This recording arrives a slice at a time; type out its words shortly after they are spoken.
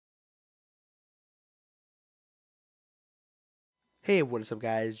Hey, what is up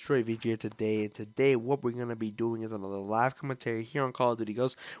guys, Droid here today, and today what we're going to be doing is another live commentary here on Call of Duty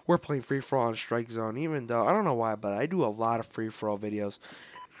Ghosts. We're playing free-for-all on Strike Zone, even though, I don't know why, but I do a lot of free-for-all videos.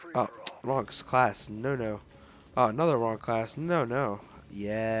 Oh, wrong class, no. Oh, another wrong class, no.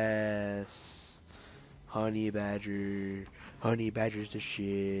 Yes. Honey Badger. Honey Badger's the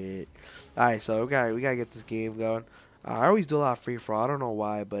shit. Alright, so we gotta get this game going. I always do a lot of free-for-all, I don't know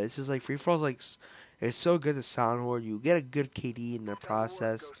why, but it's just like free-for-all's like... It's so good to sound horde. You get a good KD in the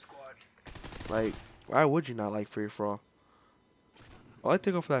process. Like, why would you not like free for all? I like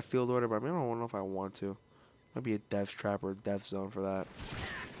to go for that field order, but I don't know if I want to. Might be a death trap or a death zone for that.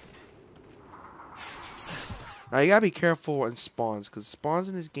 Now you gotta be careful in spawns, because spawns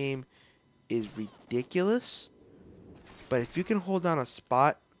in this game is ridiculous. But if you can hold down a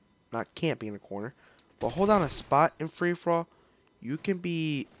spot, not camping in a corner, but hold down a spot in free for all, you can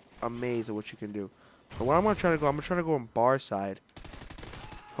be amazed at what you can do. So what I'm gonna try to go on bar side.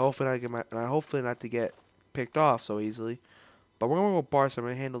 Hopefully not to get picked off so easily. But we're gonna go bar side. I'm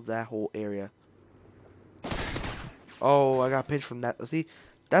gonna handle that whole area. Oh, I got pinched from that. See,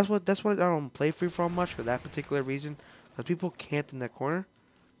 that's what I don't play free for all much for that particular reason. Because people camped in that corner.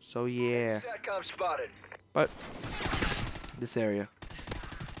 So yeah. But this area.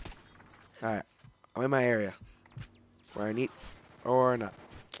 Alright. I'm in my area. Where I need or not.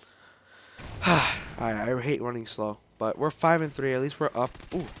 I hate running slow, but we're 5-3. At least we're up.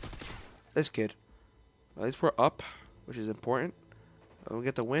 Ooh, this kid. At least we're up, which is important. We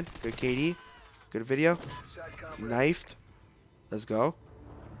get the win. Good KD. Good video. Knifed. Let's go.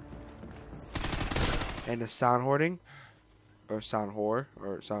 And the sound hoarding, or sound whore,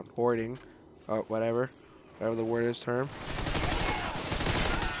 or sound hoarding, or whatever the word is term.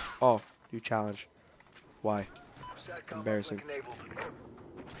 Oh, you challenge. Why? Embarrassing.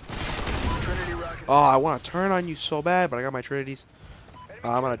 Oh, I want to turn on you so bad, but I got my Trinities.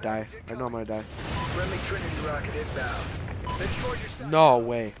 I'm gonna die. I know I'm gonna die. No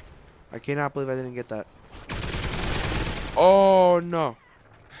way. I cannot believe I didn't get that. Oh, no.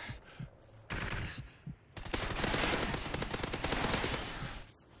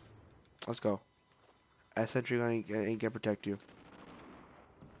 Let's go. That sentry gun ain't gonna protect you.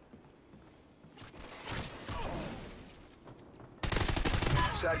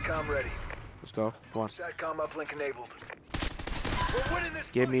 SATCOM ready. Let's go. Come on. SATCOM uplink enabled.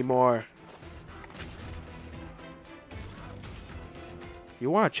 Give me more.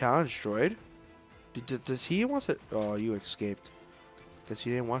 You want to challenge Droid? Does he want to? Oh, you escaped. Because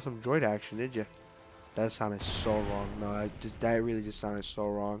you didn't want some Droid action, did you? That sounded so wrong. No, that really just sounded so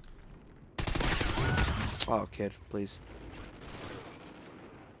wrong. Oh, kid, please.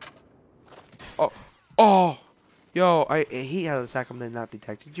 Oh. Yo, he has a SATCOM that not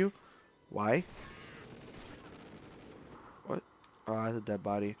detected you. Why? What? Oh, that's a dead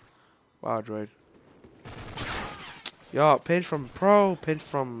body. Wow, Droid. Yo, pinch from pro, pinch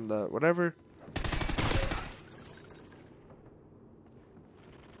from the whatever.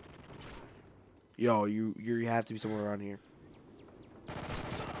 Yo, you have to be somewhere around here.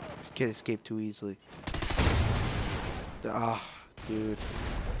 You can't escape too easily. Ah, dude.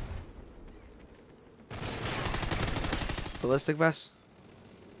 Ballistic vest?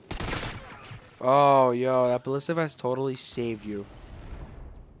 Oh, yo, that ballistic vest totally saved you.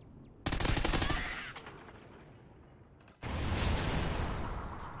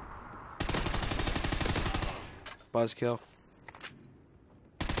 Buzzkill.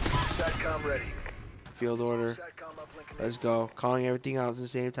 SATCOM ready. Field order. Let's go. Calling everything out at the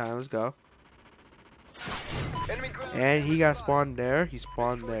same time. Let's go. And he got spawned there. He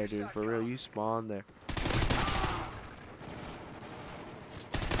spawned there, dude. For real, you spawned there.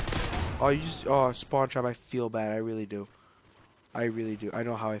 Oh, spawn trap. I feel bad. I really do. I really do. I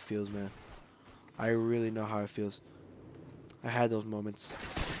know how it feels, man. I really know how it feels. I had those moments.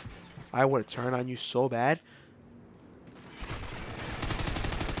 I would have turned on you so bad.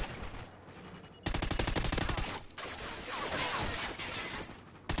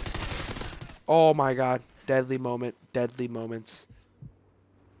 Oh my god. Deadly moment. Deadly moments.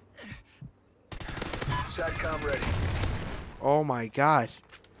 SATCOM ready. Oh my god.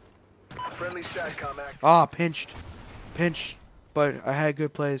 Friendly SATCOM active. Ah, pinched. Pinched. But I had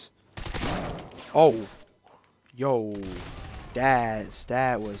good plays. Oh. Yo.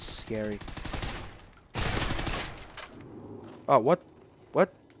 That was scary. Oh, what?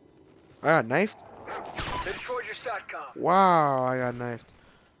 What? I got knifed? They destroyed your SATCOM. Wow, I got knifed.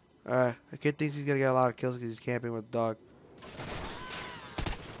 The kid thinks he's gonna get a lot of kills because he's camping with dog.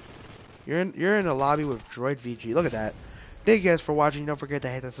 You're in a lobby with Droid VG. Look at that. Thank you guys for watching. Don't forget to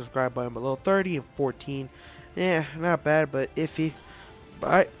hit that subscribe button below. 30 and 14. Yeah, not bad, but iffy. But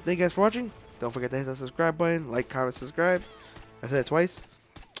alright, thank you guys for watching. Don't forget to hit the subscribe button, like, comment, subscribe. I said it twice.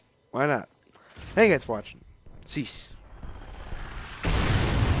 Why not? Thank you guys for watching. Cease.